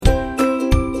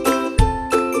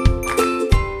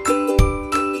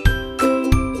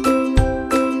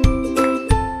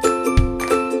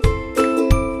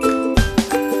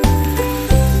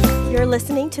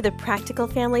to the Practical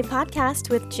Family Podcast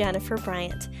with Jennifer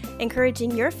Bryant, encouraging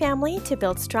your family to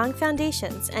build strong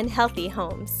foundations and healthy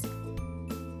homes.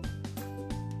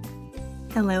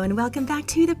 Hello and welcome back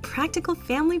to the Practical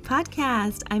Family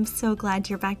Podcast. I'm so glad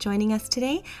you're back joining us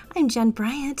today. I'm Jen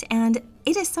Bryant and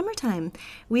it is summertime.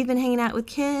 We've been hanging out with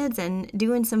kids and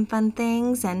doing some fun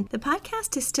things, and the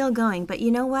podcast is still going, but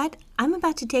you know what? I'm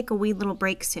about to take a wee little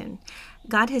break soon.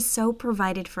 God has so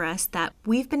provided for us that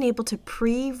we've been able to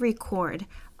pre-record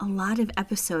a lot of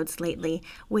episodes lately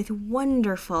with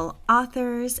wonderful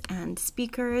authors and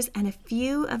speakers, and a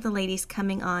few of the ladies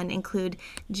coming on include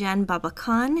Jen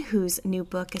Babakan, whose new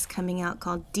book is coming out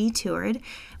called Detoured.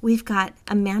 We've got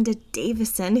Amanda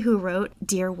Davison, who wrote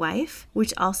Dear Wife,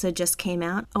 which also just came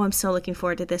out. Oh, I'm so looking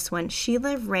forward to this one.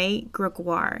 Sheila Ray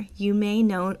Gregoire. You may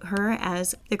know her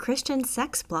as the Christian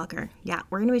sex blogger. Yeah,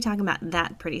 we're going to be talking about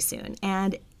that pretty soon,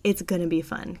 and it's going to be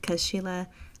fun because Sheila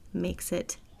makes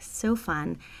it so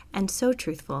fun and so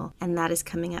truthful, and that is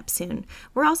coming up soon.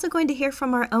 We're also going to hear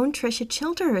from our own Trisha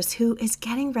Childers, who is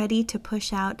getting ready to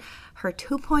push out her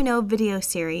 2.0 video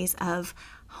series of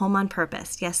Home on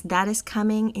Purpose. Yes, that is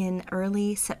coming in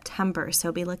early September,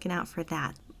 so be looking out for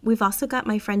that. We've also got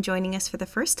my friend joining us for the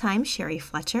first time, Sherry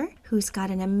Fletcher, who's got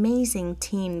an amazing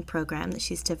teen program that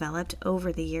she's developed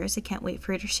over the years. I can't wait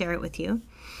for her to share it with you.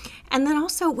 And then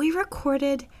also we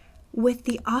recorded with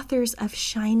the authors of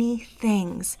Shiny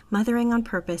Things, Mothering on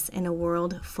Purpose in a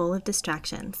World Full of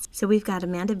Distractions. So we've got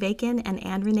Amanda Bacon and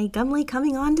Anne Renee Gumley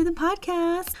coming on to the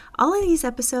podcast. All of these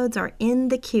episodes are in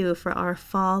the queue for our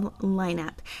fall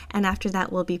lineup. And after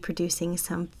that, we'll be producing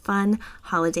some fun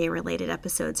holiday-related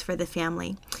episodes for the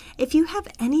family. If you have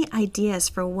any ideas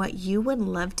for what you would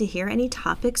love to hear, any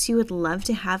topics you would love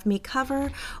to have me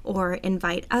cover or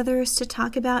invite others to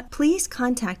talk about, please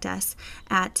contact us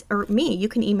you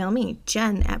can email me,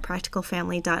 Jen at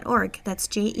practicalfamily.org. That's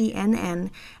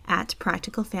JENN at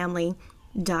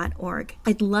practicalfamily.org.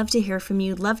 I'd love to hear from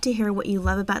you, love to hear what you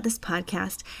love about this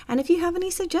podcast. And if you have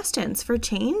any suggestions for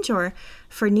change or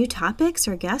for new topics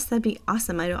or guests, that'd be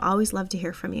awesome. I'd always love to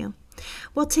hear from you.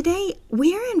 Well, today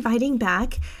we are inviting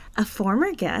back a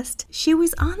former guest. She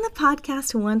was on the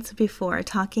podcast once before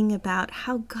talking about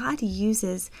how God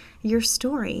uses your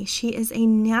story. She is a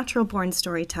natural-born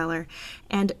storyteller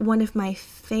and one of my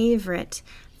favorite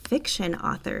fiction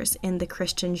authors in the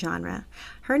Christian genre.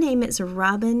 Her name is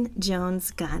Robin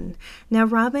Jones Gunn. Now,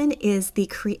 Robin is the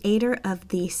creator of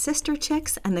the Sister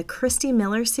Chicks and the Christy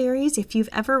Miller series. If you've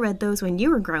ever read those when you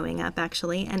were growing up,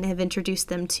 actually, and have introduced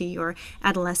them to your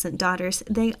adolescent daughters,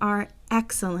 they are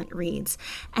excellent reads.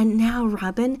 And now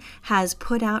Robin has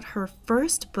put out her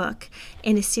first book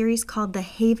in a series called the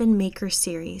Haven Maker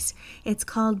series. It's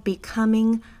called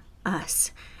Becoming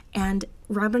Us. And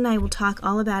Robin and I will talk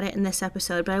all about it in this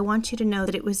episode, but I want you to know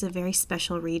that it was a very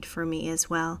special read for me as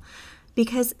well,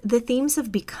 because the themes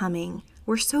of becoming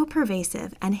were so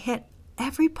pervasive and hit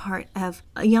every part of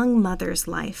a young mother's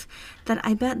life that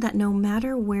I bet that no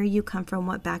matter where you come from,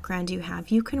 what background you have,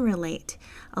 you can relate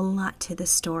a lot to the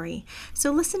story.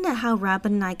 So listen to how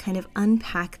Robin and I kind of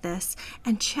unpack this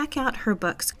and check out her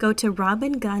books. Go to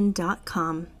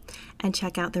robingunn.com and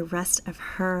check out the rest of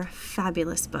her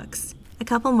fabulous books. A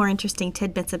couple more interesting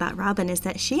tidbits about Robin is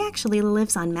that she actually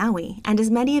lives on Maui. And as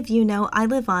many of you know, I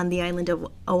live on the island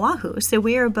of Oahu. So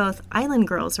we are both island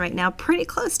girls right now, pretty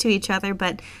close to each other,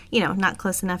 but, not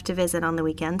close enough to visit on the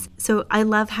weekends. So I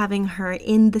love having her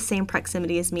in the same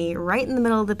proximity as me, right in the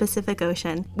middle of the Pacific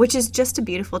Ocean, which is just a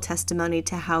beautiful testimony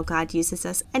to how God uses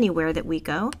us anywhere that we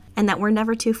go, and that we're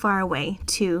never too far away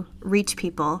to reach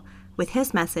people with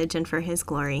His message and for His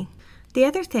glory. The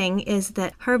other thing is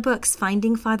that her books,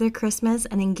 Finding Father Christmas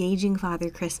and Engaging Father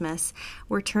Christmas,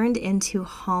 were turned into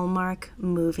Hallmark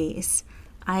movies.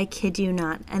 I kid you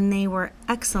not. And they were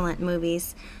excellent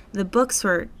movies. The books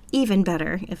were even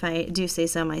better, if I do say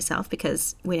so myself,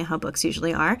 because we know how books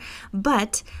usually are.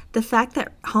 But the fact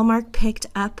that Hallmark picked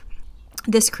up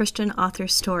this Christian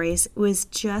author's stories was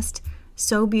just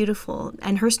so beautiful,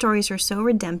 and her stories are so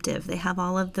redemptive. They have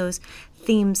all of those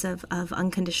themes of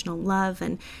unconditional love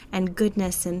and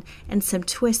goodness and some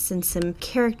twists and some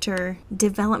character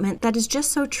development that is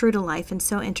just so true to life and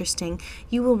so interesting.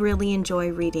 You will really enjoy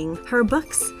reading her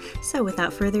books. So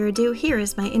without further ado, here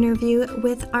is my interview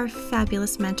with our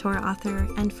fabulous mentor, author,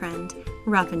 and friend,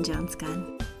 Robin Jones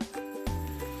Gunn.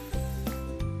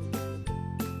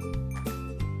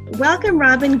 Welcome,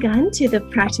 Robin Gunn, to the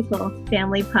Practical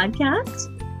Family Podcast.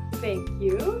 Thank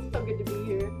you. So good to be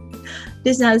here.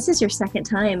 This is your second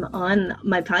time on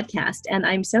my podcast, and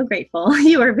I'm so grateful.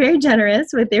 You are very generous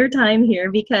with your time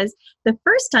here because the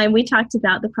first time we talked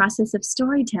about the process of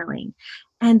storytelling,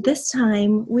 and this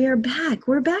time we're back.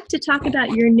 We're back to talk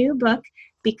about your new book,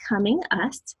 Becoming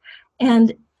Us,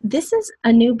 and this is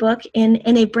a new book in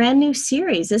a brand new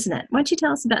series, isn't it? Why don't you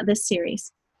tell us about this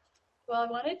series? Well, I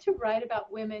wanted to write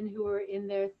about women who are in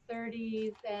their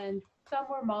 30s, and some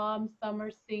were moms, some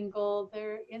are single.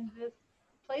 They're in this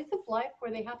place of life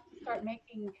where they have to start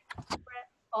making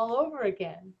friends all over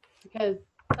again because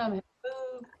some have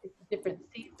moved, it's a different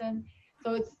season.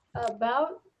 So it's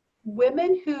about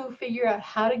women who figure out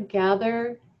how to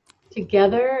gather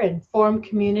together and form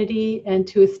community and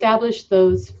to establish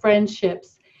those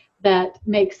friendships that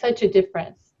make such a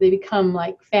difference. They become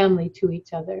like family to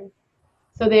each other.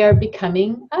 So they are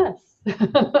becoming us.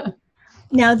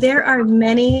 Now, there are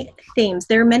many themes.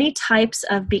 There are many types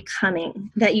of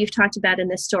becoming that you've talked about in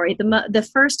this story. The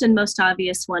first and most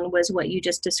obvious one was what you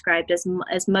just described as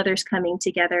mothers coming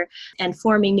together and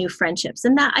forming new friendships.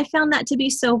 And that I found that to be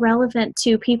so relevant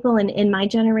to people in my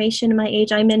generation, my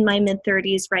age. I'm in my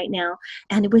mid-30s right now.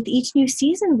 And with each new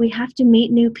season, we have to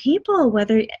meet new people,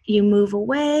 whether you move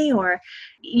away or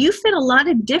you fit a lot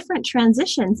of different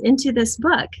transitions into this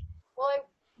book. Well, I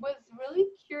was really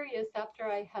curious after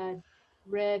I had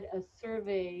read a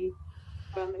survey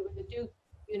from, it was a Duke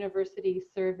University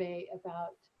survey about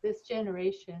this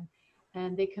generation,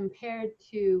 and they compared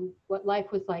to what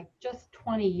life was like just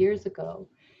 20 years ago.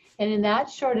 And in that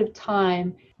short of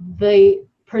time, the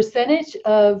percentage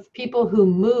of people who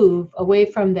move away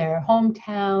from their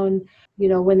hometown,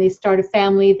 when they start a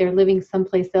family, they're living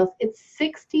someplace else, it's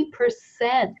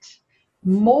 60%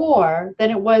 more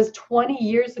than it was 20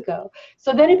 years ago.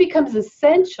 So then it becomes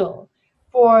essential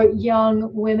for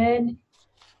young women,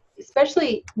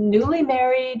 especially newly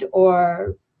married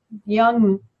or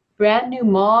young brand new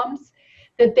moms,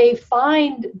 that they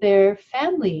find their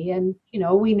family. And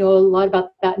we know a lot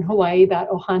about that in Hawaii, about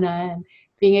ohana, and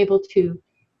being able to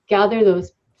gather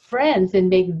those friends and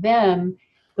make them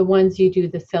the ones you do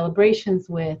the celebrations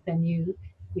with and you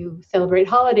celebrate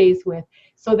holidays with.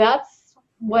 So that's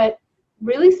what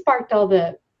really sparked all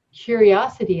the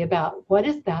curiosity about what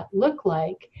does that look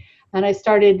like. And I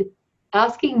started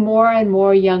asking more and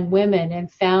more young women and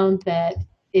found that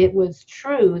it was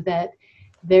true that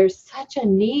there's such a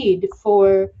need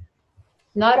for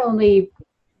not only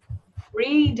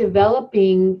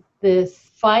redeveloping this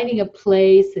finding a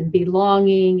place and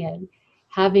belonging and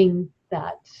having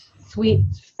that sweet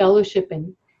fellowship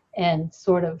and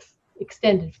sort of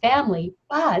extended family,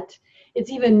 but it's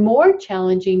even more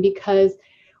challenging because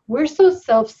we're so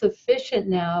self-sufficient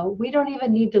now. We don't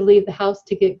even need to leave the house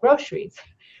to get groceries.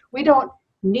 We don't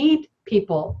need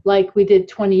people like we did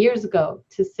 20 years ago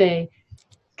to say,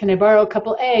 can I borrow a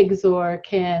couple eggs, or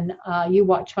can you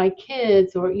watch my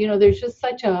kids? Or, there's just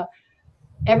such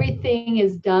everything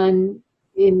is done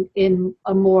in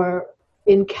a more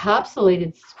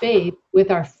encapsulated space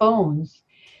with our phones.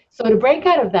 So to break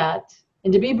out of that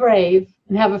and to be brave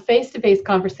and have a face-to-face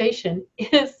conversation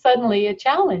is suddenly a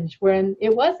challenge when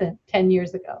it wasn't 10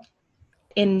 years ago.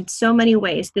 In so many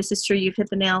ways, this is true. You've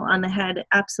hit the nail on the head.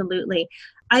 Absolutely.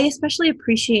 I especially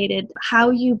appreciated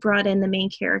how you brought in the main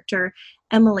character,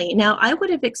 Emily. Now, I would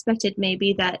have expected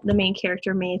maybe that the main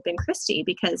character may have been Christy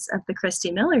because of the Christy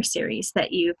Miller series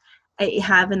that you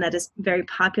have and that is very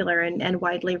popular and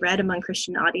widely read among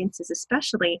Christian audiences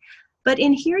especially. But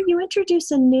in here, you introduce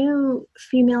a new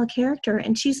female character,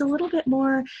 and she's a little bit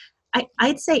more,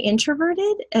 I'd say,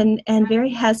 introverted and very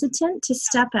hesitant to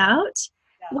step out.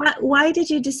 Why did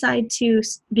you decide to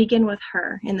begin with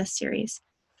her in this series?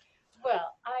 Well,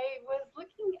 I was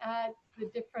looking at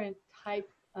the different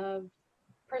types of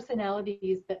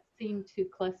personalities that seem to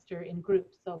cluster in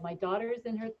groups. So my daughter is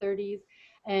in her 30s,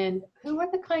 and who are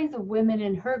the kinds of women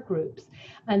in her groups?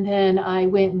 And then I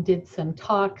went and did some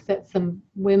talks at some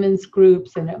women's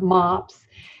groups and at MOPS,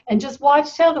 and just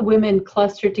watched how the women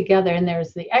cluster together. And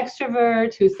there's the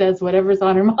extrovert who says whatever's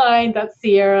on her mind, that's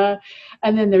Sierra.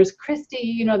 And then there's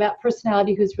Christy, that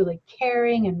personality who's really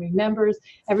caring and remembers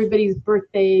everybody's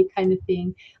birthday kind of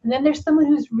thing. And then there's someone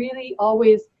who's really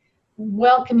always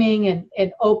welcoming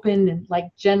and open and like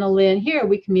gentle in, here,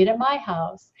 we can meet at my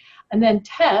house. And then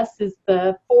Tess is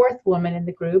the fourth woman in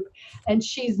the group, and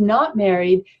she's not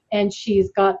married and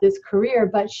she's got this career,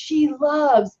 but she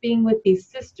loves being with these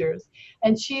sisters.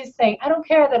 And she's saying, I don't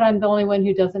care that I'm the only one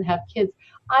who doesn't have kids.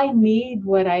 I need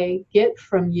what I get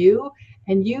from you.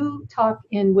 And you talk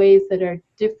in ways that are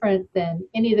different than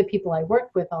any of the people I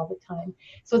work with all the time.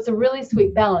 So it's a really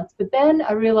sweet balance. But then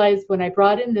I realized when I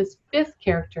brought in this fifth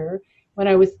character, when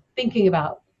I was thinking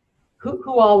about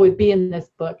who all would be in this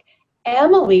book.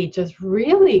 Emily just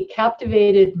really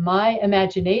captivated my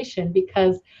imagination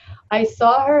because I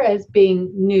saw her as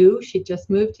being new. She just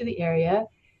moved to the area,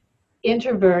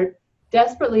 introvert,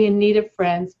 desperately in need of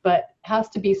friends, but has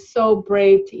to be so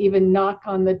brave to even knock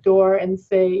on the door and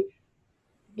say,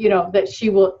 that she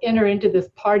will enter into this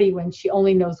party when she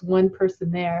only knows one person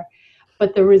there.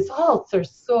 But the results are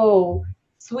so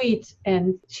sweet,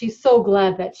 and she's so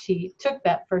glad that she took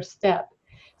that first step.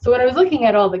 So when I was looking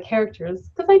at all the characters,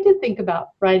 because I did think about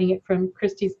writing it from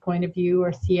Christy's point of view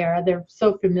or Sierra, they're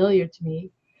so familiar to me.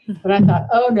 But I thought,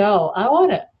 oh no, I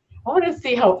want to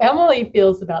see how Emily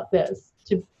feels about this.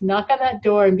 To knock on that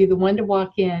door and be the one to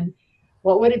walk in.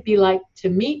 What would it be like to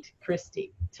meet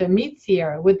Christy, to meet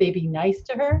Sierra? Would they be nice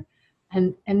to her?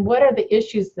 And what are the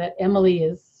issues that Emily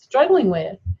is struggling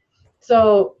with?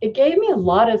 So it gave me a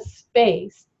lot of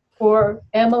space for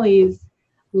Emily's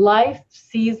life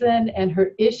season and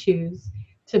her issues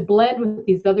to blend with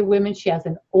these other women. She has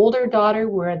an older daughter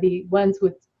where the ones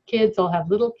with kids all have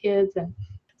little kids. And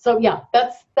so, yeah,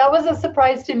 that was a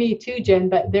surprise to me too, Jen,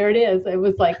 but there it is. It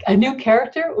was like a new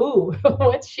character. Ooh,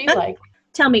 what's she like?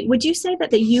 Tell me, would you say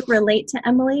that you relate to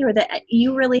Emily, or that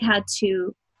you really had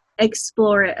to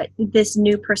explore this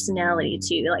new personality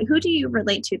to you? Like, who do you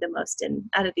relate to the most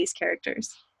out of these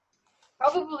characters?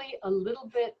 Probably a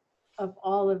little bit of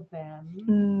all of them.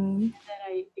 And then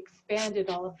I expanded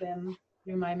all of them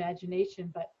through my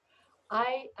imagination. But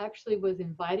I actually was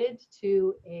invited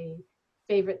to a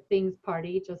favorite things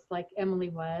party, just like Emily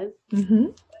was,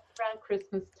 around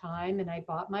Christmas time, and I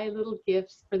bought my little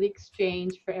gifts for the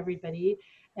exchange for everybody.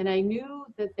 And I knew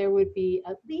that there would be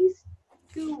at least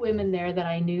 2 women there that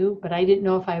I knew, but I didn't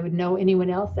know if I would know anyone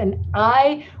else. And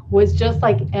I was just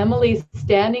like Emily,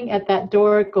 standing at that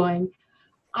door going,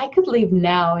 I could leave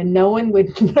now and no one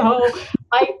would know.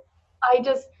 I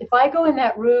just, if I go in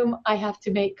that room, I have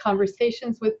to make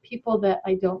conversations with people that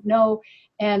I don't know.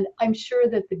 And I'm sure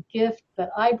that the gift that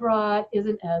I brought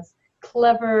isn't as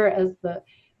clever as the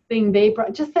thing they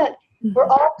brought. Just that we're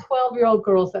all 12-year-old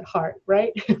girls at heart,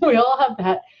 right? We all have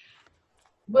that.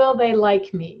 Will they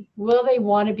like me? Will they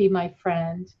want to be my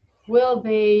friend? Will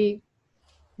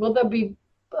there be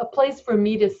a place for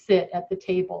me to sit at the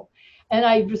table? And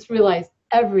I just realized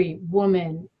every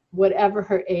woman, whatever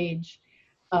her age,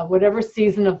 whatever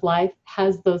season of life,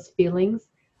 has those feelings.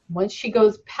 Once she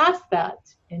goes past that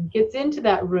and gets into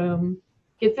that room,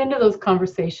 gets into those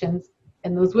conversations,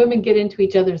 and those women get into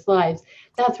each other's lives,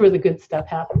 that's where the good stuff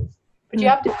happens. But you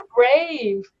have to be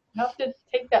brave. You have to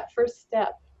take that first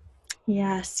step.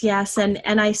 Yes. And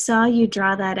I saw you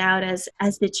draw that out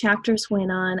as the chapters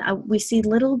went on. We see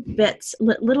little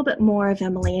bit more of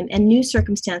Emily and new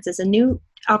circumstances and new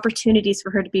opportunities for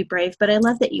her to be brave. But I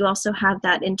love that you also have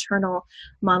that internal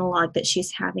monologue that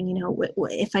she's having,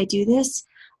 if I do this,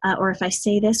 or if I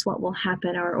say this, what will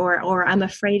happen? Or I'm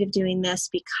afraid of doing this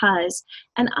because,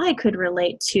 and I could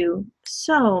relate to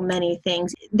so many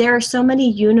things. There are so many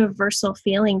universal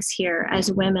feelings here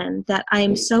as women that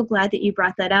I'm so glad that you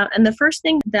brought that out. And the first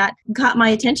thing that caught my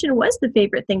attention was the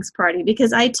Favorite Things party,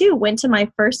 because I too went to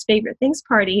my first Favorite Things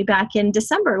party back in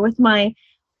December with my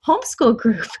homeschool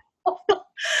group.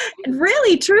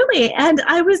 Really, truly. And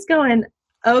I was going,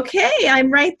 okay,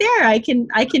 I'm right there. I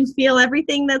can feel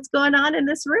everything that's going on in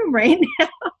this room right now.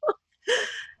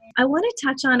 I want to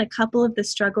touch on a couple of the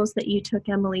struggles that you took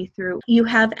Emily through. You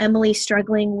have Emily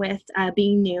struggling with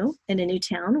being new in a new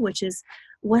town, which is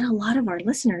what a lot of our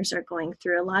listeners are going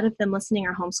through. A lot of them listening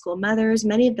are homeschool mothers.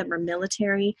 Many of them are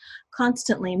military,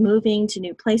 constantly moving to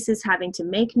new places, having to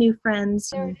make new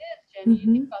friends. There it is, Jenny.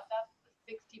 You think about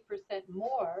that, 60%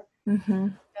 more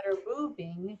that are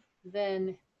moving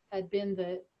than had been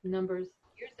the numbers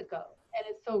years ago. And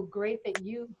it's so great that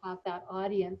you have that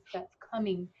audience that's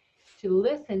coming to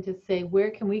listen, to say,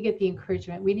 where can we get the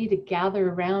encouragement? We need to gather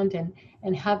around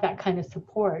and have that kind of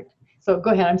support. So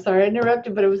go ahead. I'm sorry I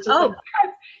interrupted, but it was just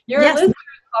your listeners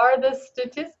are the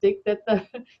statistic that the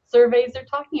surveys are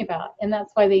talking about. And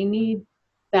that's why they need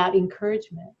that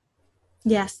encouragement.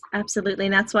 Yes, absolutely.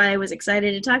 And that's why I was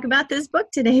excited to talk about this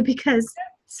book today, because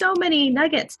so many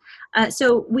nuggets.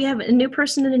 So we have a new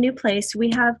person in a new place.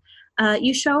 We have,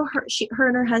 you show her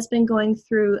and her husband going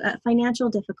through financial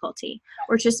difficulty,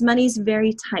 where just money's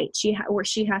very tight. Where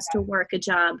she has to work a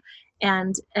job,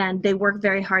 and they work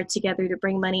very hard together to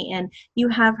bring money in. You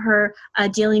have her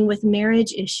dealing with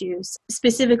marriage issues,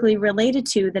 specifically related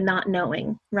to the not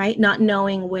knowing, right? Not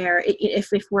knowing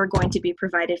if we're going to be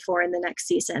provided for in the next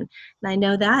season. And I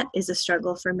know that is a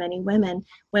struggle for many women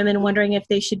wondering if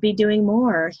they should be doing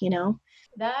more,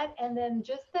 That, and then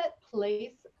just that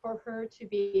place for her to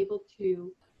be able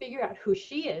to figure out who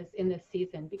she is in this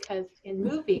season, because in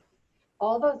movies,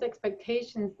 all those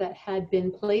expectations that had been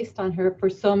placed on her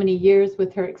for so many years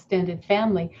with her extended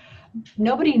family,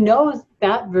 nobody knows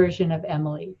that version of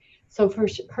Emily. So for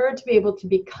her to be able to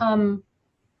become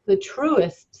the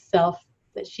truest self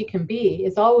that she can be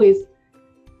is always,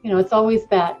 it's always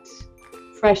that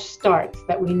fresh start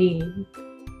that we need.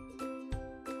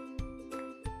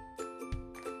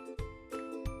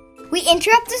 We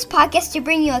interrupt this podcast to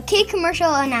bring you a key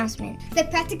commercial announcement. The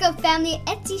Practical Family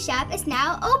Etsy shop is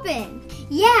now open.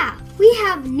 Yeah, we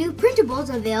have new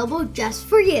printables available just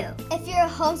for you. If you're a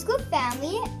homeschool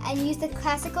family and use the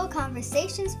Classical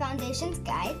Conversations Foundations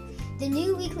Guide, the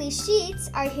new weekly sheets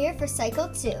are here for Cycle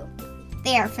 2.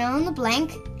 They are fill in the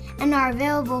blank and are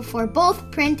available for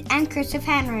both print and cursive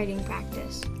handwriting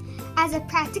practice. As a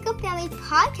Practical Family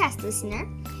podcast listener,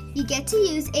 you get to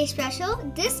use a special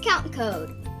discount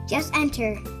code. Just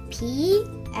enter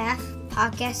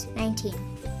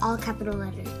PFPodcast19, all capital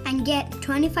letters, and get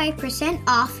 25%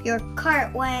 off your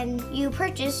cart when you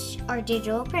purchase our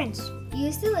digital prints.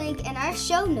 Use the link in our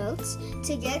show notes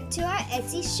to get to our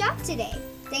Etsy shop today.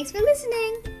 Thanks for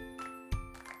listening.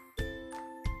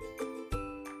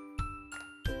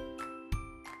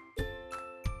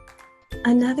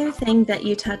 Another thing that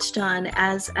you touched on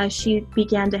as she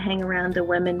began to hang around the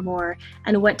women more,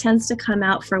 and what tends to come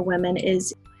out for women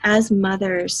is, as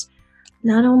mothers,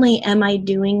 not only am I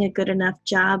doing a good enough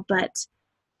job, but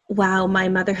wow, my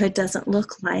motherhood doesn't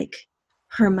look like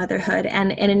her motherhood.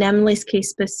 And in Emily's case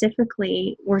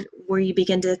specifically, where you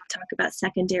begin to talk about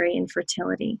secondary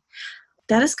infertility,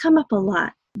 that has come up a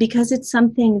lot because it's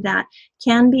something that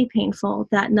can be painful,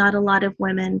 that not a lot of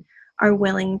women are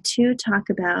willing to talk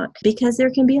about, because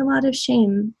there can be a lot of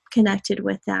shame connected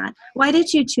with that. Why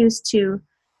did you choose to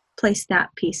place that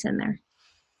piece in there?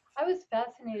 I was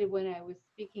fascinated when I was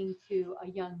speaking to a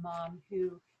young mom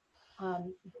who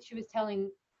she was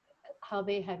telling how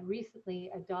they had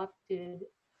recently adopted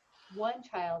one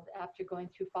child after going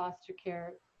through foster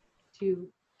care to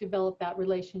develop that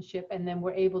relationship, and then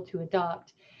were able to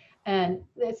adopt. And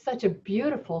it's such a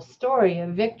beautiful story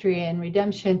of victory and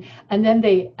redemption. And then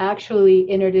they actually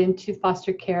entered into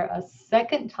foster care a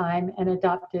second time and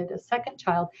adopted a second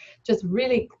child, just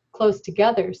really close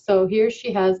together. So here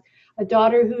she has a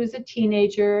daughter who's a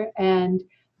teenager, and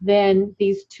then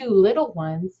these two little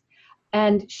ones.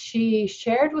 And she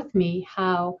shared with me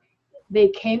how they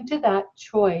came to that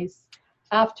choice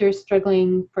after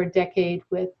struggling for a decade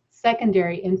with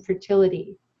secondary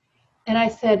infertility. And I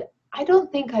said, I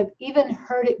don't think I've even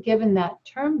heard it given that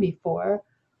term before.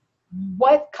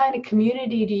 What kind of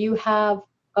community do you have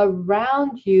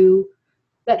around you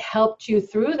that helped you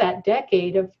through that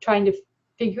decade of trying to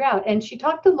figure out? And she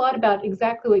talked a lot about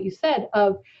exactly what you said,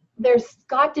 of there's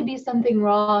got to be something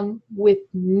wrong with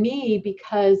me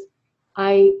because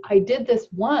I did this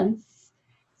once,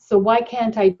 so why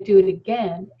can't I do it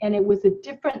again? And it was a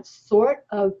different sort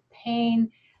of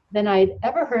pain than I'd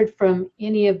ever heard from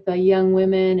any of the young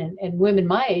women and women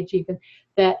my age even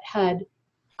that had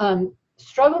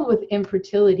struggled with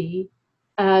infertility.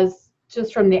 As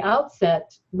just from the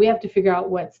outset, we have to figure out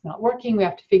what's not working. We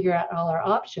have to figure out all our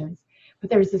options. But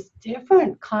there's this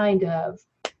different kind of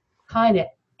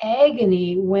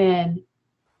agony when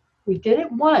we did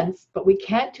it once, but we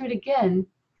can't do it again.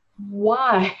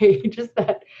 Why? Just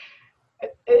that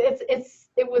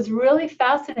it was really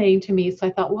fascinating to me. So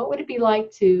I thought, what would it be like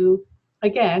to,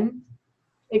 again,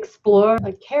 explore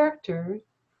a character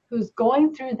who's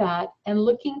going through that and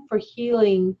looking for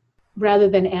healing rather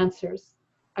than answers.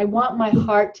 I want my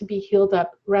heart to be healed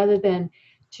up rather than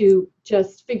to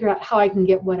just figure out how I can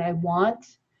get what I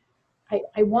want.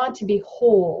 I want to be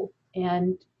whole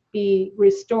and be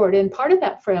restored. And part of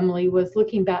that for Emily was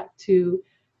looking back to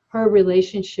her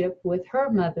relationship with her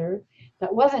mother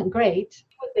that wasn't great.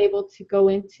 She was able to go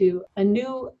into a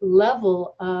new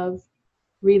level of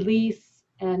release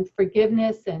and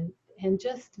forgiveness and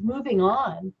just moving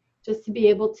on, just to be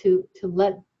able to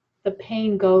let the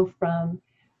pain go from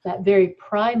that very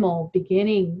primal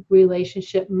beginning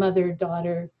relationship,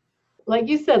 mother-daughter. Like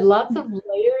you said, lots of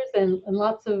layers and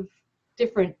lots of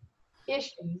different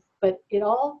issues, but it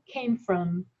all came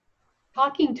from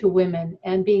talking to women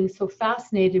and being so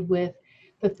fascinated with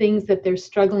the things that they're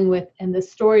struggling with and the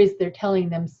stories they're telling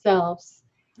themselves.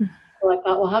 So I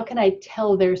thought, well, how can I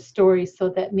tell their stories so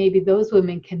that maybe those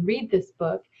women can read this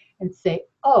book and say,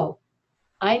 oh,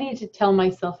 I need to tell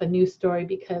myself a new story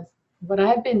because what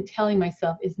I've been telling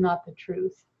myself is not the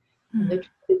truth. And the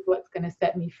truth is what's going to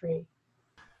set me free.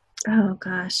 Oh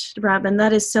gosh, Robin,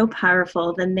 that is so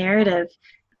powerful. The narrative,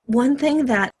 One thing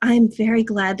that I'm very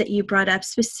glad that you brought up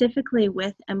specifically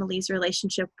with Emily's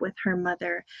relationship with her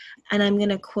mother, and I'm going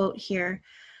to quote here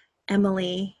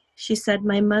Emily. She said,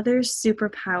 "My mother's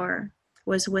superpower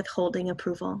was withholding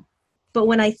approval." But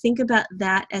when I think about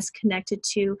that as connected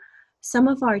to some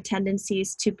of our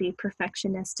tendencies to be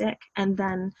perfectionistic, and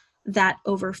then that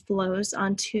overflows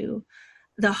onto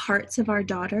the hearts of our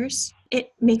daughters,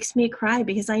 it makes me cry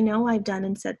because I know I've done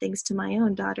and said things to my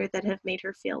own daughter that have made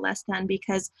her feel less than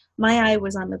because my eye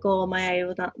was on the goal, my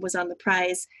eye was on the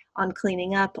prize, on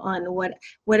cleaning up, on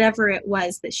whatever it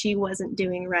was that she wasn't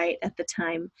doing right at the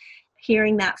time.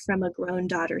 Hearing that from a grown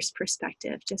daughter's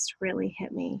perspective just really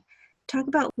hit me. Talk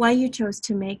about why you chose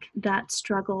to make that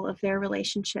struggle of their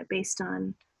relationship based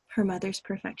on her mother's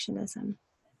perfectionism.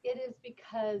 It is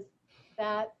because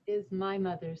that is my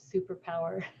mother's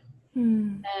superpower,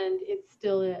 Hmm. and it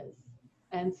still is.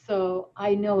 And so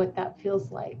I know what that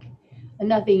feels like. And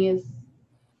nothing is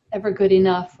ever good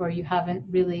enough, or you haven't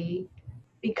really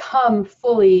become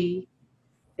fully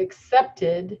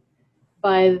accepted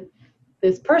by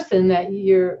this person that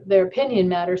their opinion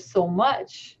matters so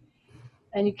much,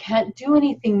 and you can't do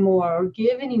anything more or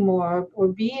give any more or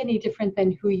be any different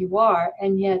than who you are,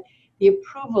 and yet the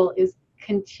approval is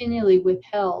continually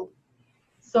withheld.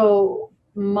 So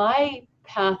my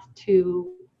path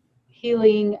to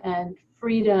healing and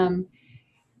freedom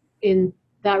in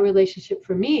that relationship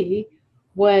for me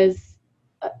was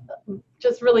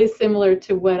just really similar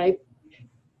to what I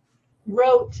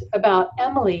wrote about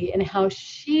Emily and how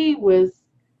she was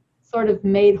sort of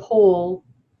made whole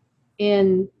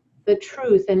in the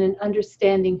truth and in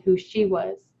understanding who she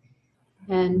was,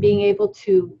 and being able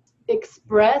to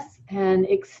express and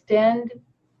extend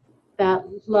that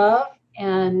love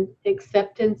and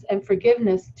acceptance and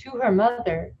forgiveness to her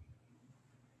mother,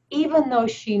 even though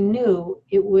she knew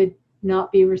it would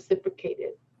not be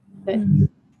reciprocated. That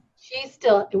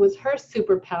it was her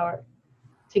superpower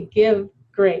to give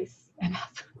grace. And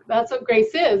that's what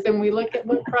grace is. And we look at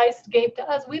what Christ gave to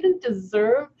us. We didn't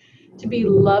deserve to be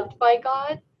loved by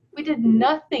God. We did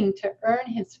nothing to earn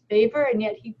his favor, and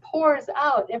yet he pours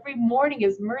out every morning.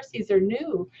 His mercies are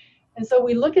new. And so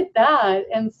we look at that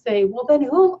and say, well, then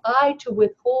who am I to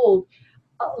withhold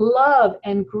love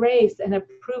and grace and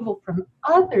approval from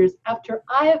others after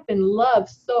I have been loved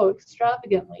so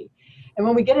extravagantly? And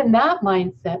when we get in that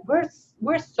mindset,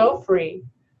 we're so free.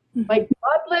 Like,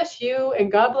 God bless you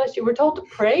and God bless you. We're told to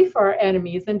pray for our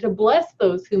enemies and to bless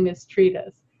those who mistreat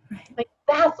us. Like,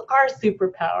 that's our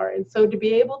superpower. And so to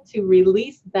be able to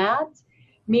release that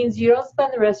means you don't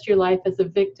spend the rest of your life as a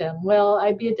victim. Well,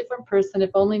 I'd be a different person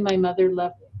if only my mother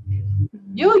loved me.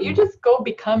 You just go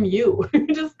become you. You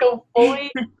just go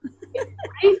fully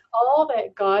embrace all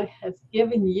that God has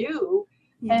given you.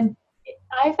 Yeah. And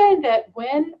I find that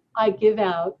when I give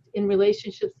out in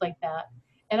relationships like that,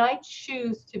 and I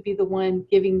choose to be the one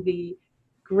giving the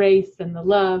grace and the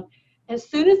love, as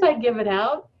soon as I give it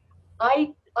out,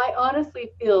 I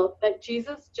honestly feel that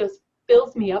Jesus just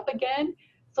fills me up again.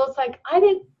 So it's like I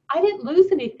didn't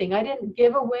lose anything. I didn't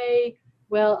give away,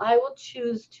 well, I will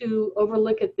choose to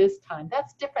overlook it this time.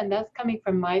 That's different. That's coming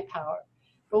from my power.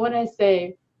 But when I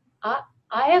say, I,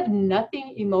 I have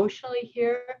nothing emotionally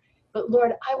here, but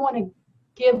Lord, I want to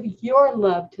give your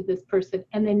love to this person.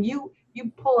 And then you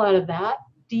pull out of that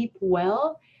deep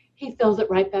well, he fills it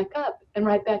right back up and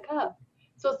right back up.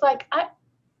 So it's like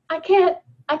I can't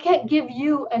I can't give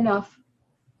you enough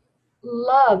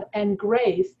love and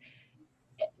grace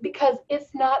because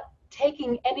it's not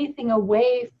taking anything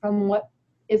away from what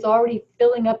is already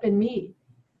filling up in me.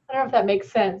 I don't know if that makes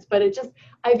sense, but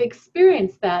I've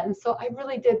experienced that. And so I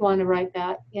really did want to write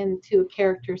that into a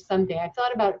character someday. I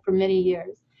thought about it for many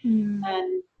years.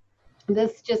 And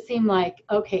this just seemed like,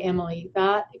 okay, Emily,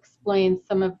 that explains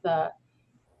some of the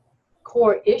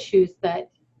core issues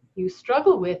that you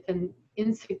struggle with and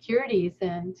insecurities.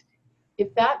 And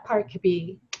if that part could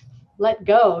be let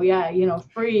go,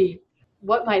 free,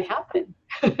 what might happen?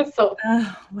 So,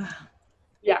 Oh, wow.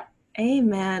 yeah.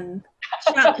 Amen.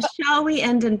 Shall we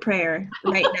end in prayer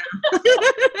right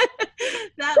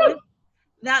now?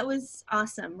 That was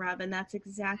awesome, Robin. That's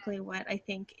exactly what I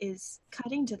think is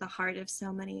cutting to the heart of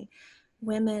so many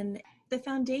women. The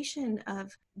foundation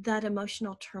of that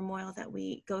emotional turmoil that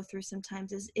we go through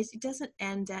sometimes is it doesn't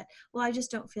end at, well, I just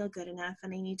don't feel good enough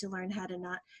and I need to learn how to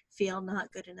not feel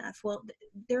not good enough. Well,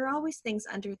 there are always things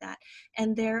under that.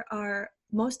 And there are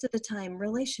most of the time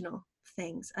relational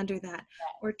things under that,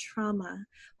 or trauma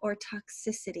or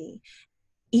toxicity.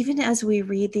 even as we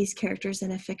read these characters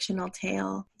in a fictional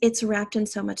tale, it's wrapped in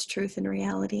so much truth and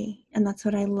reality. And that's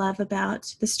what I love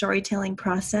about the storytelling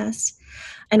process,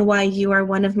 and why you are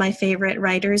one of my favorite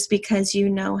writers, because you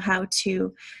know how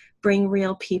to bring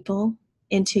real people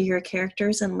into your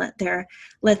characters and let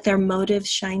their motives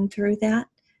shine through that.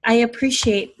 I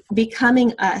appreciate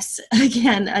Becoming Us,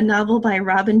 again, a novel by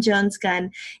Robin Jones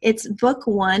Gunn. It's book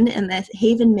 1 in the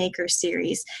Haven Maker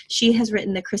series. She has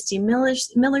written the Christy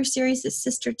Miller series, the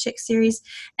Sister Chick series,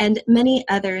 and many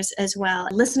others as well.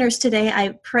 Listeners, today,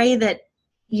 I pray that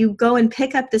you go and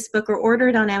pick up this book or order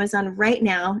it on Amazon right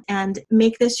now and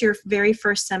make this your very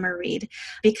first summer read,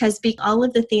 because all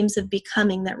of the themes of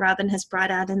becoming that Robin has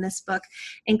brought out in this book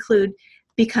include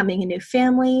becoming a new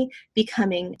family,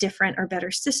 becoming different or better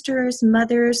sisters,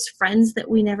 mothers, friends that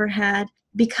we never had,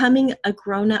 becoming a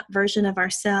grown-up version of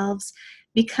ourselves,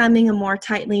 becoming a more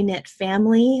tightly knit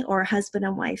family or husband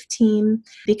and wife team,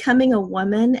 becoming a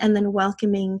woman, and then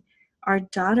welcoming our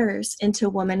daughters into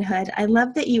womanhood. I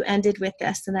love that you ended with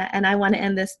this, and I want to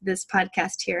end this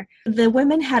podcast here. The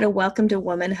women had a welcome to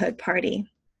womanhood party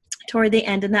toward the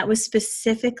end, and that was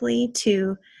specifically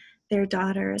to their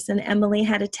daughters. And Emily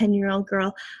had a 10-year-old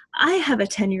girl. I have a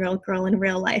 10-year-old girl in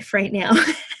real life right now.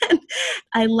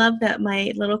 I love that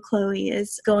my little Chloe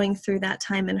is going through that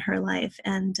time in her life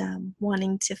and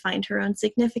wanting to find her own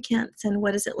significance and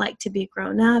what is it like to be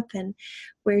grown up and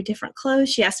wear different clothes.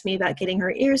 She asked me about getting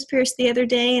her ears pierced the other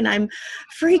day, and I'm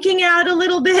freaking out a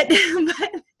little bit.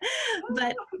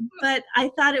 but I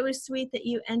thought it was sweet that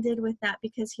you ended with that,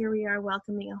 because here we are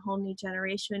welcoming a whole new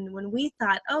generation when we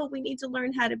thought, oh, we need to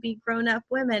learn how to be grown-up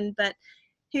women, but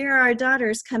here are our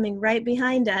daughters coming right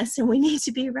behind us, and we need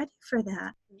to be ready for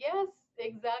that. Yes,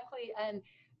 exactly. And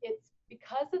it's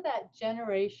because of that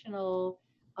generational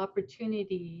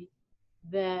opportunity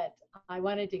that I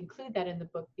wanted to include that in the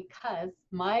book, because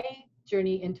my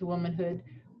journey into womanhood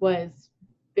was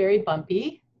very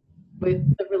bumpy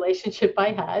with the relationship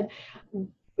I had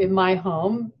in my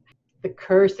home. The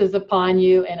curse is upon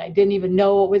you, and I didn't even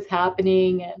know what was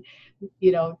happening. And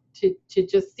to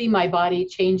just see my body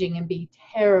changing and be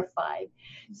terrified.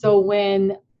 So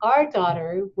when our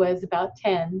daughter was about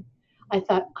 10, I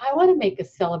thought, I want to make a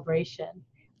celebration.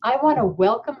 I want to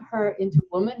welcome her into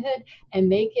womanhood and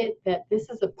make it that this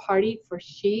is a party for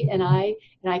she and I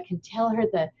can tell her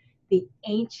the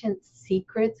ancient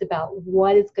secrets about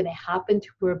what is going to happen to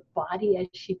her body as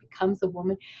she becomes a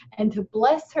woman, and to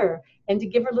bless her and to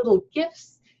give her little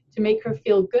gifts to make her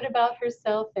feel good about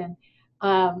herself. And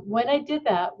when I did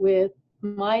that with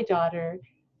my daughter,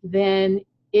 then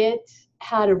it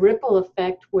had a ripple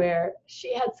effect where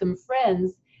she had some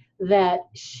friends that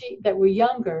were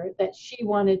younger that she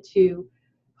wanted to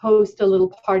host a little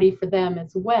party for them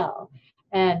as well,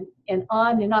 and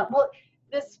on and on. Well,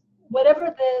 this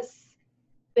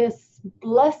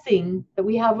blessing that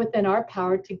we have within our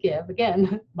power to give.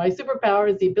 Again, my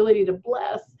superpower is the ability to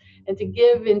bless and to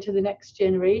give into the next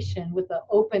generation with an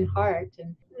open heart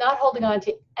and not holding on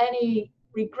to any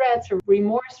regrets or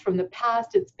remorse from the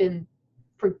past. It's been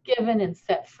forgiven and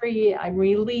set free. I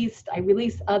release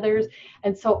others.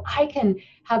 And so I can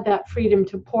have that freedom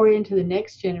to pour into the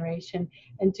next generation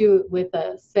and do it with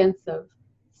a sense of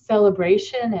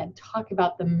celebration and talk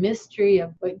about the mystery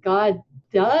of what God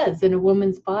does in a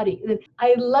woman's body.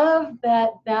 I love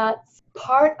that that's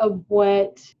part of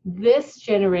what this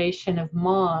generation of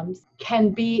moms can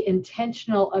be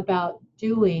intentional about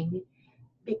doing,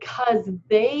 because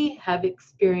they have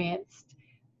experienced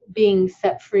being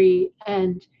set free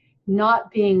and not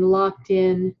being locked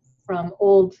in from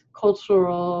old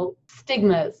cultural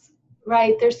stigmas,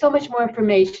 right? There's so much more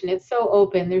information. It's so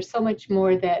open. There's so much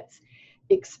more that's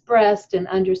expressed and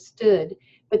understood.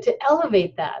 But to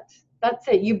elevate that's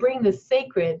it. You bring the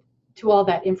sacred to all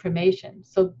that information.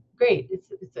 So great.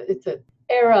 It's an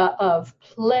era of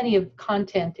plenty of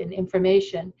content and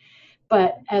information.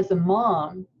 But as a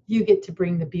mom, you get to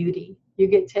bring the beauty. You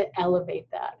get to elevate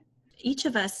that. Each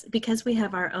of us, because we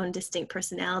have our own distinct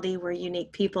personality, we're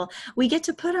unique people, we get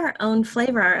to put our own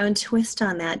flavor, our own twist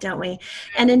on that, don't we?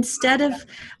 And instead of,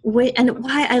 and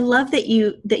why I love that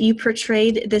you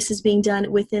portrayed this as being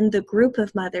done within the group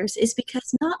of mothers is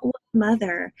because not one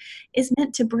mother is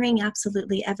meant to bring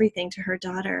absolutely everything to her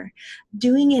daughter.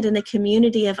 Doing it in a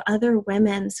community of other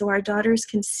women so our daughters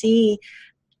can see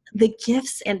the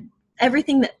gifts and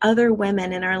everything that other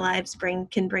women in our lives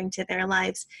can bring to their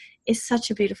lives is such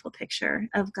a beautiful picture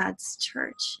of God's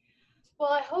church.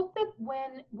 Well, I hope that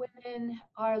when women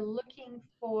are looking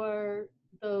for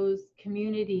those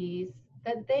communities,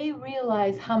 that they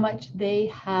realize how much they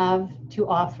have to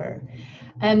offer.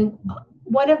 And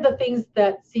one of the things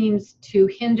that seems to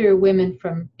hinder women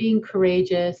from being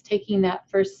courageous, taking that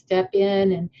first step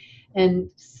in and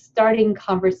starting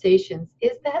conversations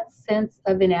is that sense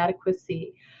of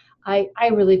inadequacy. I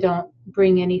really don't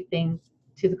bring anything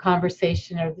to the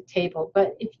conversation or the table,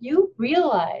 but if you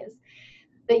realize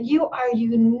that you are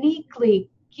uniquely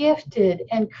gifted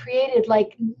and created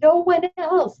like no one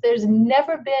else, there's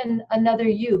never been another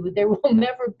you, there will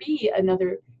never be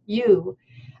another you,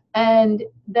 and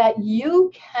that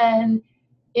you can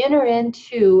enter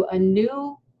into a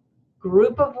new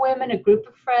group of women, a group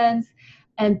of friends,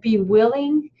 and be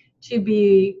willing to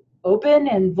be open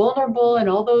and vulnerable and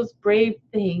all those brave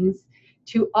things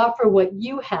to offer what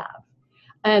you have.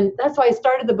 And that's why I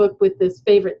started the book with this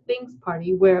favorite things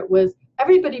party, where it was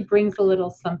everybody brings a little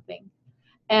something.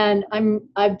 And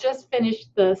I've just finished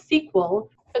the sequel,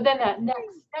 but then that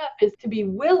next step is to be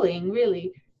willing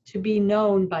really to be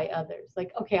known by others.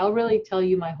 Like, okay, I'll really tell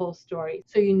you my whole story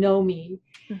so you know me.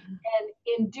 Mm-hmm. And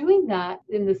in doing that,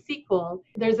 in the sequel,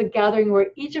 there's a gathering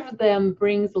where each of them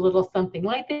brings a little something,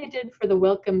 like they did for the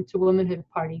Welcome to Womanhood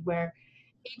party, where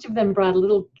each of them brought a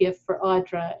little gift for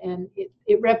Audra, and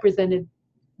it represented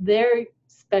their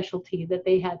specialty that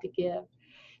they had to give.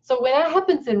 So when that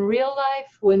happens in real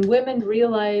life, when women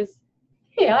realize,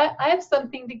 hey, I have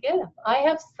something to give, I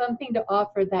have something to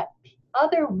offer that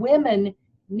other women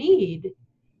need,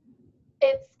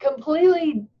 it's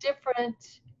completely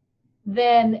different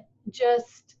than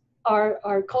just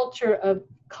our culture of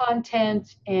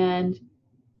content and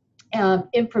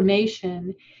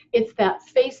information. It's that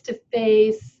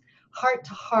face-to-face,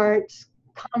 heart-to-heart,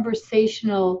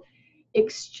 conversational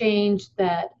exchange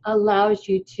that allows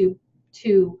you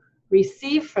to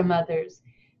receive from others,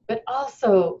 but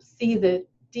also see the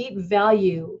deep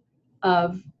value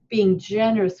of being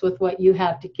generous with what you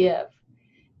have to give.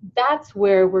 That's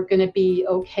where we're going to be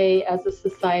okay as a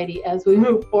society as we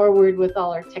move forward with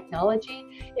all our technology,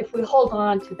 if we hold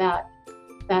on to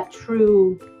that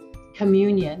true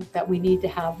communion that we need to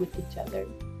have with each other.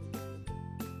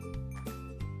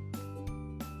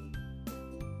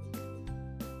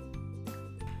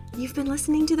 You've been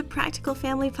listening to the Practical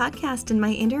Family Podcast and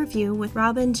my interview with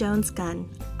Robin Jones Gunn,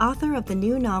 author of the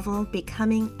new novel,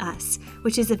 Becoming Us,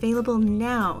 which is available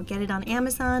now. Get it on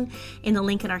Amazon, in the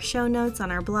link in our show notes,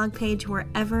 on our blog page,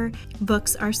 wherever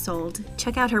books are sold.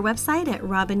 Check out her website at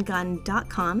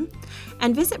robingunn.com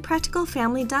and visit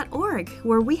practicalfamily.org,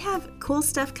 where we have cool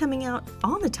stuff coming out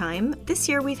all the time. This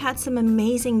year, we've had some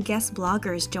amazing guest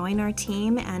bloggers join our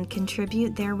team and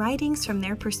contribute their writings from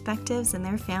their perspectives and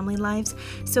their family lives.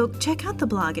 So check out the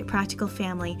blog at Practical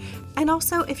Family. And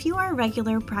also, if you are a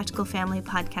regular Practical Family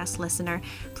podcast listener,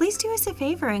 please do us a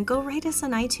favor and go rate us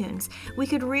on iTunes. We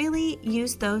could really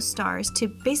use those stars to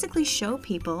basically show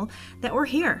people that we're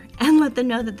here and let them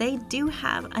know that they do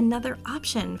have another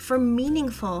option for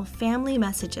meaningful family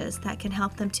messages that can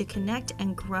help them to connect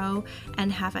and grow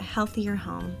and have a healthier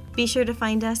home. Be sure to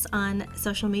find us on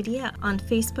social media on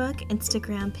Facebook,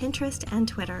 Instagram, Pinterest, and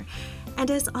Twitter. And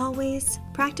as always,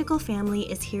 Practical Family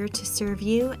is here to serve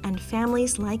you and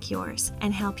families like yours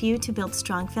and help you to build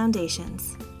strong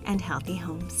foundations and healthy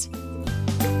homes.